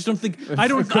 No, I just don't think. I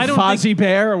don't think. Fozzie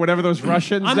Bear or whatever those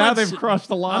Russians. I'm now not they've su- crossed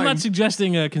the line. I'm not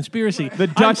suggesting a conspiracy. The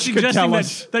I'm Dutch could suggesting tell that,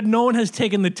 us. that no one has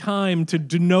taken the time to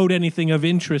denote anything of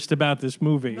interest about this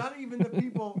movie. Not even the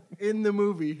people in the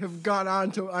movie have gone on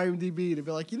to IMDb to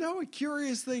be like, a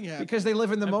curious thing happened. because they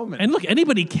live in the moment. And look,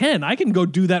 anybody can. I can go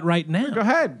do that right now. Go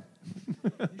ahead.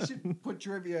 You should put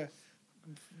trivia.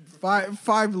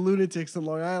 Five lunatics in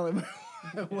Long Island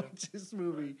watch this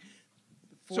movie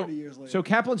 40 years later. So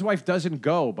Kaplan's wife doesn't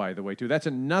go, by the way, too. That's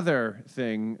another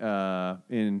thing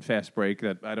in Fast Break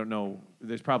that I don't know.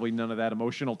 There's probably none of that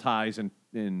emotional ties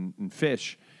in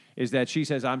Fish. Is that she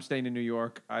says, I'm staying in New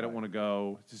York. I don't want to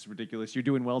go. This is ridiculous. You're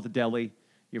doing well at the deli.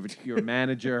 You're a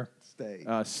manager. Stay.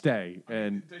 Stay.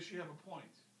 And Does she have a point?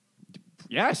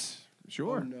 yes,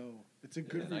 Sure. Oh no, it's a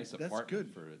good. A nice That's apartment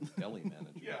good. for a deli manager.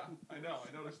 Yeah, I know.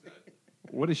 I noticed that.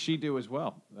 What does she do as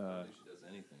well? I don't think she does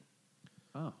anything.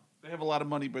 Oh. They have a lot of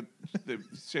money, but they're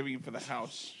saving it for the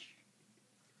house.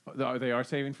 They are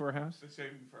saving for a house? They're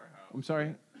saving for a house. I'm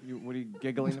sorry. What are you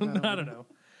giggling about? I don't know.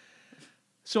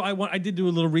 So I did do a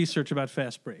little research about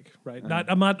Fast Break, right?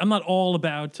 I'm not all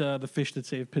about the fish that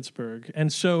saved Pittsburgh,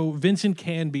 and so Vincent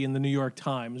Canby in the New York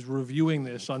Times reviewing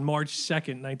this on March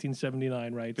 2nd,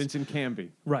 1979, writes Vincent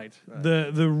Canby. Right.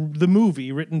 The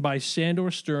movie, written by Sandor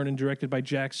Stern and directed by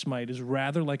Jack Smite, is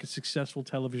rather like a successful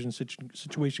television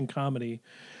situation comedy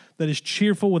that is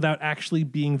cheerful without actually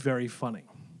being very funny.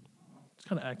 It's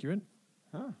kind of accurate.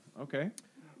 Huh. Okay.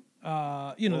 You know,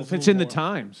 Well, there's if a it's little in the more.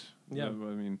 Times. Yeah. I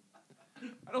mean,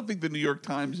 I don't think the New York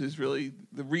Times is really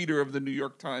the reader of the New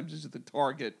York Times is the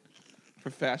target for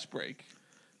Fast Break.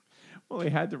 well, they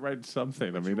had to write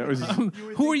something. I mean, that was.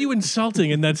 Who are you insulting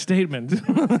in that statement?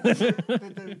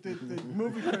 The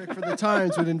movie critic for the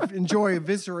Times would enjoy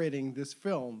eviscerating this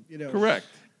film. You know, Correct.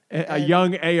 A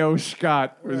young A.O.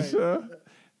 Scott was Right.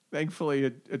 thankfully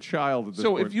a child at this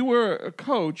So point. if you were a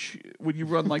coach, would you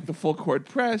run like the full court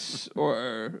press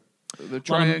or the A lot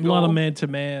triangle? of man to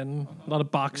man, a lot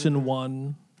of boxing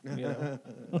one. You know.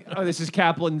 Oh, this is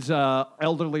Kaplan's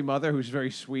elderly mother, who's very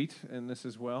sweet in this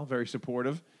as well, very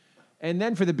supportive. And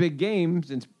then for the big game,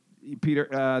 since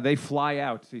Peter, they fly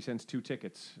out. He sends 2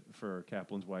 tickets for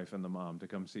Kaplan's wife and the mom to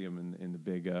come see him in the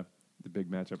big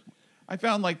matchup. I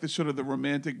found like the sort of the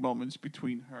romantic moments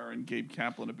between her and Gabe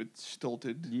Kaplan a bit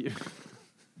stilted. Yeah,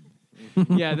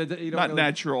 yeah, you don't Not really-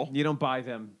 natural. You don't buy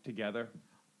them together.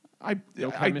 No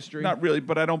I- chemistry? Not really,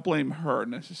 but I don't blame her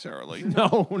necessarily.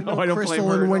 No, I don't Crystal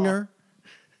blame her. and at all. Winger.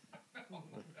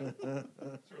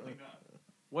 Certainly not.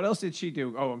 What else did she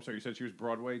do? Oh, I'm sorry. You said she was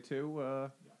Broadway too.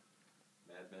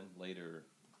 Mad Men later,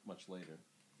 much later.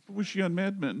 Was she on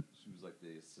Mad Men? She was like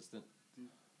the assistant,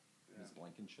 Miss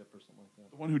Blankenship or something like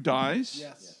The that. one who dies?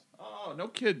 Yes. Oh, no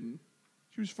kidding.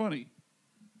 She was funny.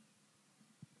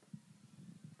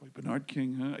 Boy, Bernard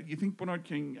King, huh? You think Bernard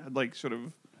King had like sort of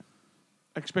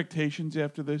expectations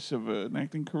after this of an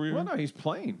acting career? Well, no, he's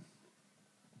playing.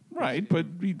 Right, but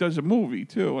he does a movie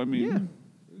too. I mean, Yeah.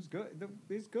 It was good.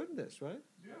 He's good in this, right?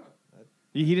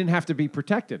 He didn't have to be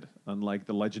protected, unlike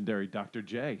the legendary Dr.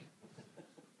 J.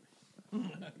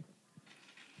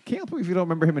 Can't believe you don't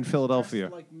remember him in Philadelphia.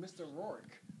 Like Mr. Rourke.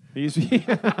 He's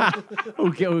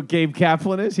who Gabe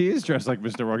Kaplan is. He is dressed like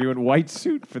Mr. Rourke. He went white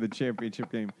suit for the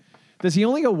championship game. Does he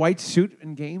only go white suit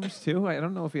in games too? I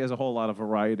don't know if he has a whole lot of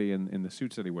variety in the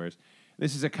suits that he wears.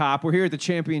 This is a cop. We're here at the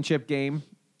championship game.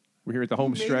 We're here at the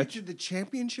home Made it stretch. to the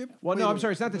championship. Well, Wait no, a I'm sorry.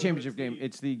 minute. It's not the championship game.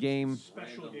 It's the game.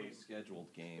 Randomly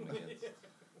scheduled game against.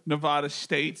 Nevada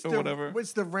State or whatever.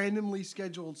 What's the randomly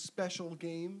scheduled special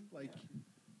game? Like,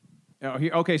 Oh,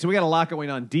 okay, so we got a lot going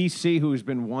on. DC, who's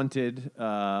been wanted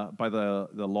by the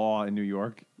law in New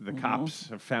York, the cops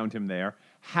have found him there.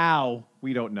 How,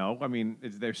 we don't know. I mean,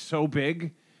 they're so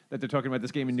big that they're talking about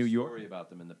this game in New York. Story about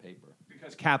them in the paper.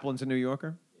 Because Kaplan's a New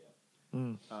Yorker?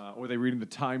 Or they reading the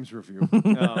Times review.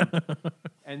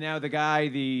 And now the guy,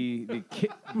 the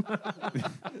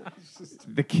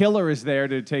killer is there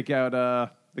to take out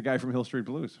the guy from Hill Street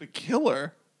Blues. The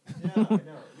killer?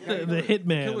 The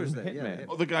hitman. Killer's there. Hitman. Yeah.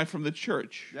 Oh, the guy from the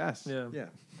church. Yes. Yeah. Yeah.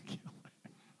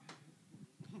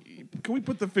 Can we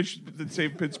put the fish that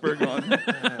saved Pittsburgh on?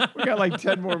 We got like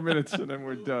 10 more minutes and then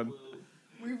we're done.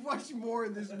 we've watched more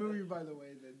in this movie, by the way,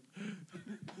 than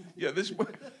Yeah, this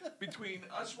between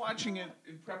us watching it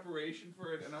in preparation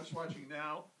for it and us watching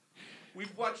now,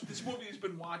 we've watched this movie has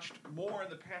been watched more in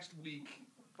the past week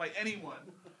by anyone.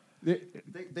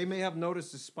 They may have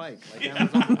noticed a spike. Like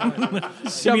Amazon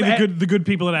Prime. You mean the good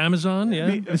people at Amazon?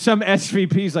 Yeah. Some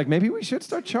SVP's like, maybe we should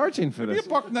start charging for Maybe this.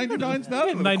 $1.99's not out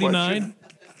of the 99.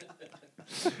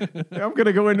 I'm going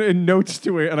to go in notes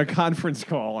to it on a conference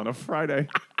call on a Friday.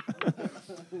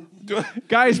 question.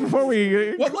 Guys, before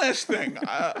we... One last thing.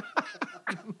 I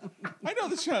know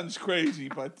this sounds crazy,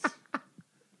 but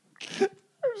There's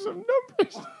some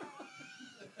numbers.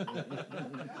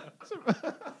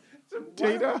 some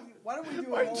data. Why don't we do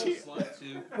My a whole, G- Slide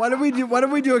two. Why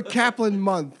don't we do a Kaplan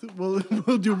month? We'll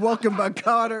do Welcome Back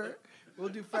Carter. We'll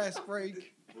do Fast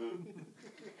Break.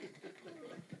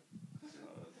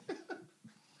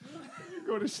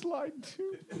 Go to slide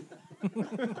 2.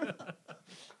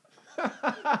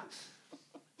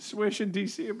 Swish and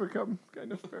DC have become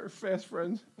kind of very fast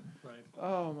friends. Right.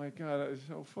 Oh my god, that is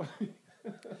so funny.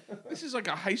 this is like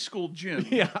a high school gym.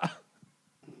 Yeah.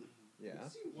 Yeah.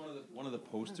 One of the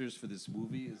posters for this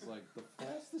movie is like the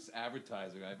fastest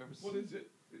advertising I've ever seen. What is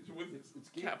it? It's with It's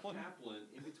Gabe Kaplan. Kaplan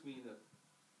in between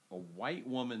a white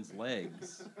woman's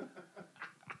legs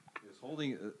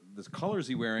holding the colors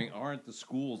he's wearing aren't the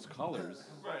school's colors.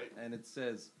 Right. And it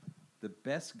says the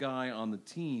best guy on the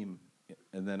team,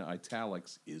 and then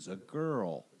italics, is a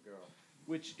girl.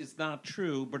 Which is not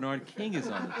true. Bernard King is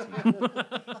on the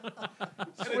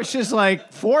team. Which is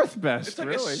like fourth best, It's like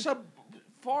really. a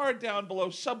far down below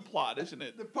subplot, isn't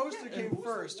it? The poster came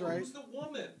first, right? Who's the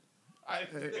woman?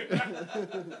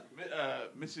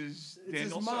 Mrs. It's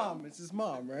Danielson. his mom. It's his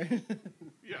mom, right?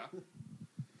 Yeah.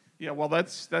 Yeah. Well,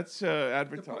 that's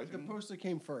advertising. The poster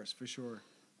came first for sure.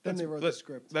 Then they wrote the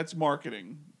script. That's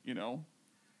marketing. You know.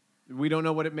 We don't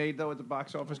know what it made though at the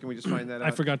box office. Can we just find that out?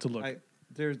 I forgot to look.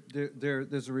 There's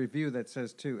a review that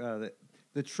says too that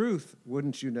the truth,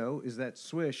 wouldn't you know, is that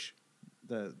Swish,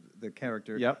 the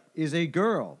character, Yep. is a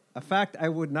girl. A fact I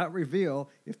would not reveal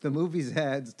if the movie's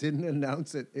ads didn't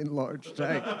announce it in large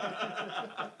type.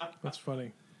 That's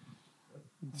funny.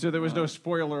 So there was no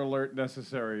spoiler alert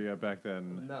necessary back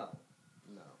then. No.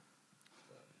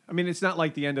 I mean, it's not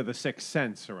like the end of The Sixth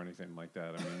Sense or anything like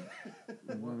that.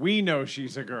 I mean, we know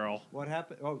she's a girl. What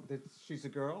happened? Oh, she's a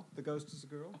girl. The ghost is a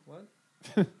girl. What?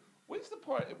 When's the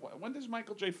part? When does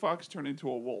Michael J. Fox turn into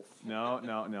a wolf? No.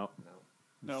 No.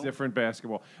 It's different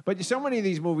basketball. But so many of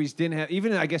these movies didn't have,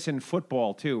 even I guess in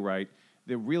football too, right?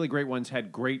 The really great ones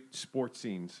had great sports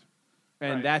scenes.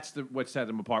 And Right. that's what set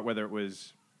them apart, whether it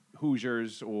was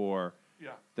Hoosiers or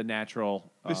Yeah. The Natural.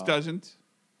 This doesn't.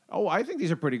 Oh, I think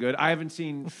these are pretty good. I haven't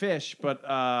seen Fish, but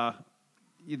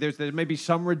there may be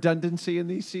some redundancy in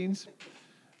these scenes.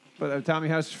 But Tommy,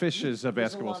 how's Fish's basketball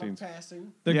There's a lot scenes? of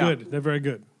passing. They're Yeah. good. They're very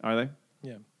good. Are they?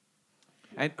 Yeah.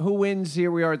 And who wins? Here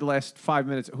we are at the last 5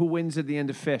 minutes. Who wins at the end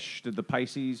of Fish? Did the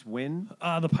Pisces win?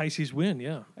 The Pisces win.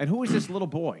 Yeah. And who is this little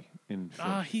boy in Fish?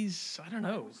 I don't I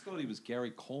know. always thought he was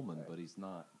Gary Coleman, but he's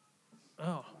not.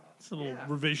 Oh, it's a little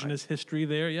revisionist history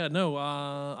there. Yeah. No.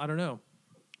 I don't know.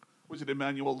 Was it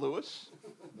Emmanuel Lewis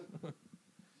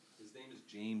His name is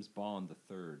James Bond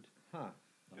III. Huh.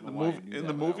 in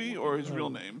the movie, or his real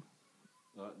name?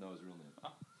 No, his real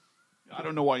name. I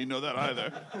don't know why you know that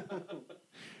either.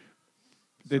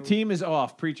 The team is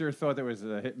off. Preacher thought there was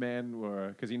a hitman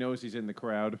because he knows he's in the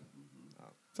crowd.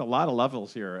 It's a lot of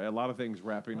levels here. A lot of things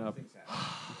wrapping up.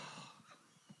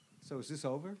 So is this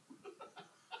over?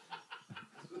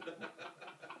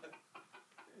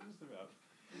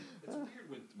 It's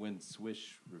weird when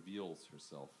Swish reveals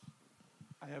herself.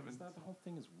 I haven't. It's not, the whole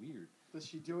thing is weird. Does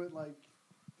she do it like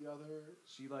the other?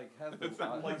 She like has It's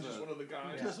not like just one of the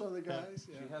guys. Just one of the guys.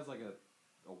 She Yeah. has like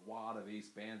a wad of ace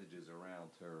bandages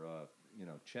around her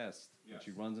chest. And Yes.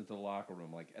 she runs into the locker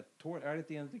room like right at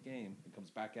the end of the game and comes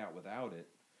back out without it.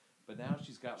 But now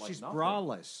she's got like She's nothing.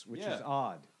 braless, which Yeah. is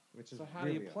odd. Which is So how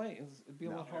do you really odd. play? It'd be a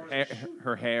little harder.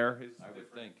 Her hair is I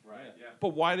would think. Right. Yeah. But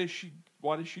why does she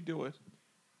do it?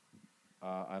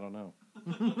 I don't know.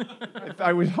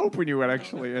 I was hoping you would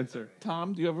actually answer.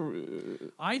 Tom, do you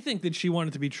ever? I think that she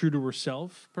wanted to be true to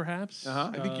herself, perhaps. Uh-huh.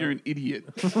 I think you're an idiot.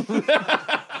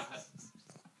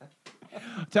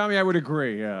 Tommy, I would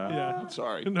agree. Yeah. I'm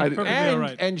sorry. No, I didn't- perfect. Yeah, And,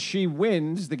 right. and she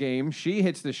wins the game. She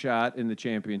hits the shot in the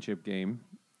championship game.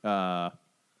 I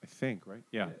think, right?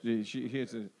 Yeah. She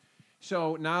hits it.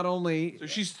 So not only So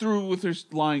she's through with her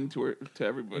lying to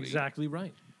everybody. Exactly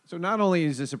right.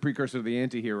 is this a precursor to the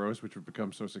anti-heroes, which would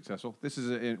become so successful, this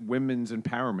is a women's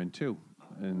empowerment too.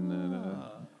 And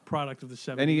Product of the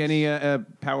 70s. any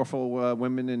powerful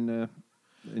women in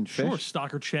Fish? Sure.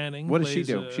 Stocker Channing. What does she plays,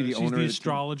 do? She the she's owner of the the team?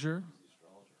 astrologer.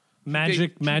 She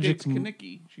Magic. dates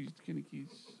Kinnicky. She's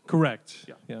Kinnicky's. Correct.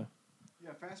 Yeah. Yeah.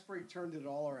 Yeah, Fast Break turned it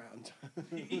all around.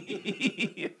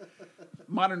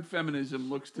 Modern feminism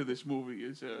looks to this movie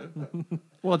as a.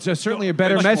 Well, it's certainly a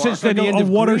better message than Like the end a of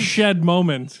watershed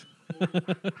moment.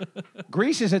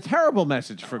 Grease is a terrible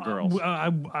message for girls.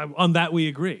 On that we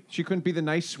agree. She couldn't be the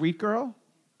nice, sweet girl?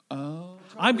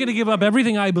 I'm going to give up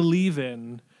everything I believe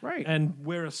in Right. and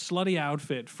wear a slutty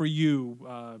outfit for you,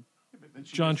 Then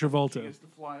she John gets to- Travolta. She gets to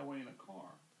fly away in a car.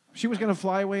 She was going to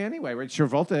fly away anyway, right?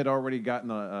 Travolta had already gotten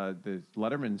the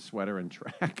Letterman sweater and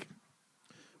track.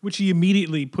 which he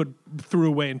immediately threw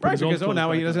away and put Right, his own because, clothes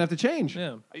now he back doesn't on. have to change.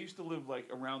 Yeah. I used to live like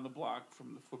around the block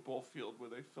from the football field where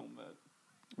they filmed that.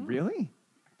 Really?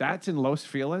 That's in Los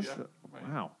Feliz? Yeah, right.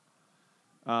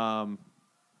 Wow.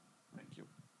 Thank you.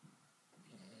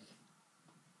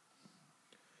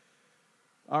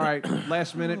 All right,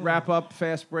 last minute wrap up,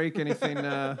 fast break, anything?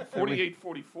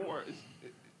 48-44.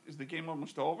 Is the game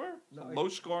almost over? Low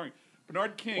scoring.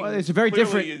 Bernard King. Well, it's a very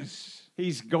clearly different- Is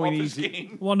He's going off his easy.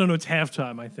 game. Well, no, it's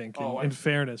halftime, I think, Oh, I in see.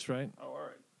 fairness, right? Oh, all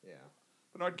right. Yeah.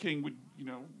 Bernard King would,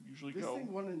 usually This go.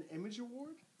 thing won an Image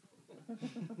Award?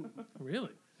 Really?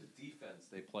 The defense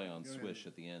they play on Swish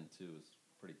at the end too is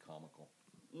pretty comical.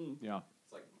 Yeah.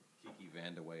 It's like Kiki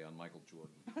Vandaway on Michael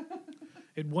Jordan.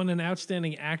 It won an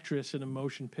Outstanding Actress in a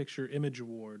Motion Picture Image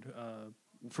Award,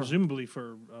 presumably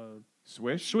for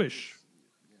Swish? Swish.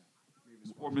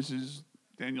 Or Mrs.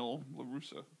 Daniel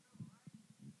LaRussa.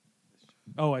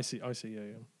 Oh, I see. Yeah.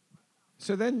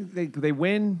 So then they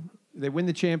win. They win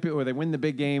the champion, or they win the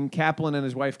big game. Kaplan and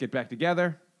his wife get back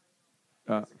together.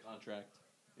 It's a contract.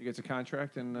 He gets a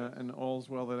contract, and all's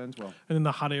well that ends well. And then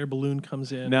the hot air balloon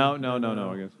comes in. No.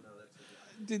 I guess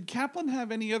Did Kaplan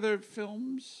have any other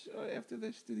films after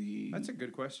this? Did he that's a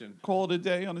good question. call it a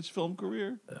day on his film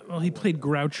career? Well, he played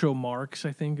Groucho Marx,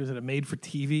 I think. Was it a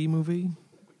made-for-TV movie?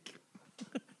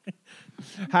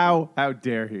 How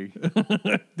dare he?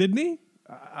 Didn't he?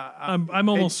 I'm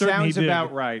almost certain sounds he did.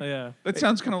 about right. Yeah, That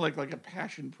sounds kind of like a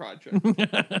passion project.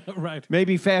 right.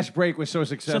 Maybe Fast Break was so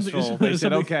successful. They said,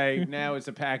 something- okay, now it's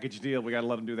a package deal. We got to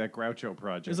let him do that Groucho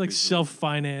project. It's like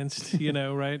self-financed,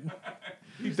 right?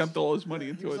 He dumped all his money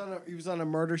He into was, it. he was on a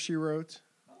Murder She Wrote.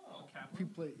 He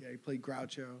played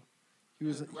Groucho. He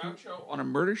was Groucho on a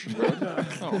murder she wrote.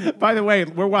 Oh. By the way,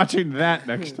 we're watching that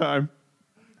next time.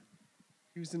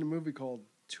 he was in a movie called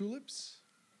Tulips.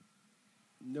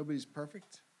 Nobody's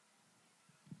perfect.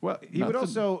 Well, he would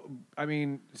also,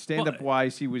 stand-up Well,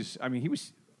 wise, he was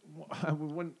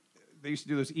when they used to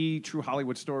do those True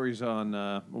Hollywood Stories on,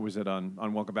 what was it,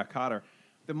 on Welcome Back, Kotter.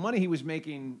 The money he was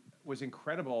making was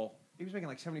incredible. He was making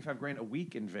like $75,000 a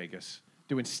week in Vegas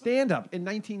doing stand-up in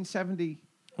 1977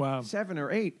 Wow.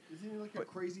 or 8. Isn't he like a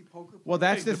crazy poker player? Well,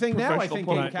 that's Hey, the thing now. I professional think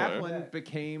poker Gabe player. Kaplan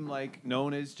became like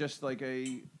known as just like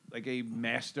a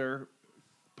master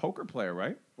poker player,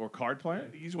 right? Or card player.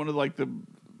 He's one of like the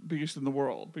biggest in the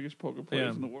world, biggest poker players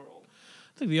Yeah. in the world.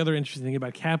 I think the other interesting thing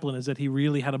about Kaplan is that he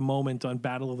really had a moment on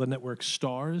Battle of the Network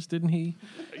Stars, didn't he?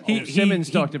 Simmons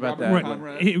talked about that. Robert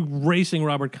Right, Conrad. racing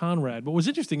Robert Conrad. But what's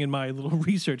interesting in my little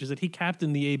research is that he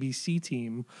captained the ABC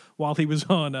team while he was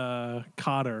on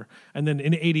Cotter, and then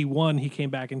in '81 he came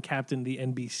back and captained the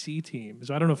NBC team.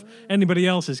 So I don't know if anybody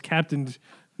else has captained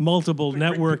multiple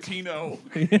network. Patino.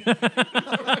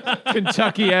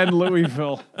 Kentucky and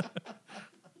Louisville.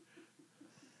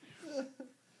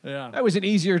 Yeah, That was an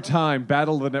easier time,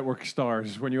 Battle of the Network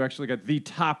Stars, when you actually got the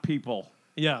top people.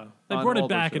 yeah. They On brought all it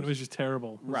those back and shows. it was just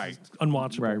terrible. It was Right. just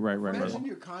unwatchable. Right. Imagine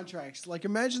your contracts. Like,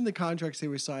 imagine the contracts they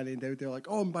were signing. They're like,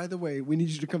 oh, and by the way, we need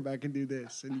you to come back and do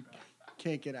this. And you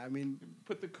can't get out. I mean,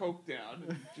 Put the coke down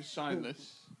and just sign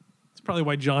this. It's probably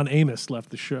why John Amos left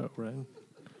the show, right?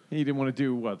 He didn't want to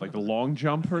do what, like the long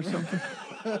jump or something?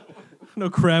 No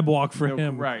crab walk for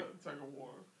him. Right. Tug of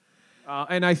war.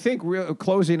 And I think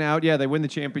closing out, they win the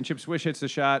championship. Swish hits the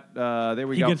shot. There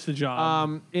we He go. gets the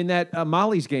job. In that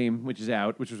Molly's Game, which is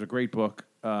out, which was a great book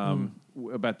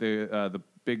about the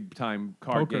big time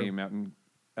card Poker. game out in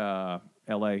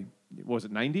L.A. Was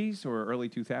it 90s or early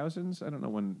 2000s? I don't know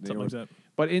when. they Something like were. that.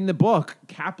 But in the book,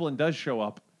 Kaplan does show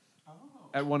up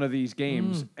at one of these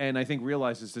games, and I think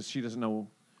realizes that she doesn't know.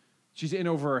 She's in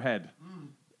over her head.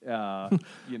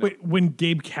 Wait, when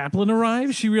Gabe Kaplan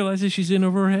arrives, she realizes she's in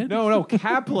over her head? No.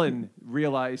 Kaplan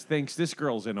thinks this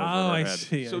girl's in over her Oh, I head.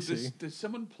 see. So I see. does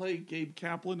someone play Gabe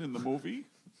Kaplan in the movie?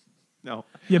 No.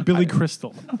 Yeah, Billy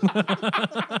Crystal.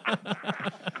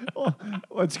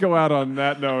 Let's go out on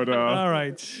that note. All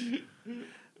right.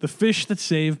 The fish that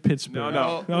saved Pittsburgh.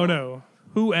 No. No.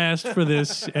 Who asked for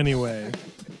this anyway?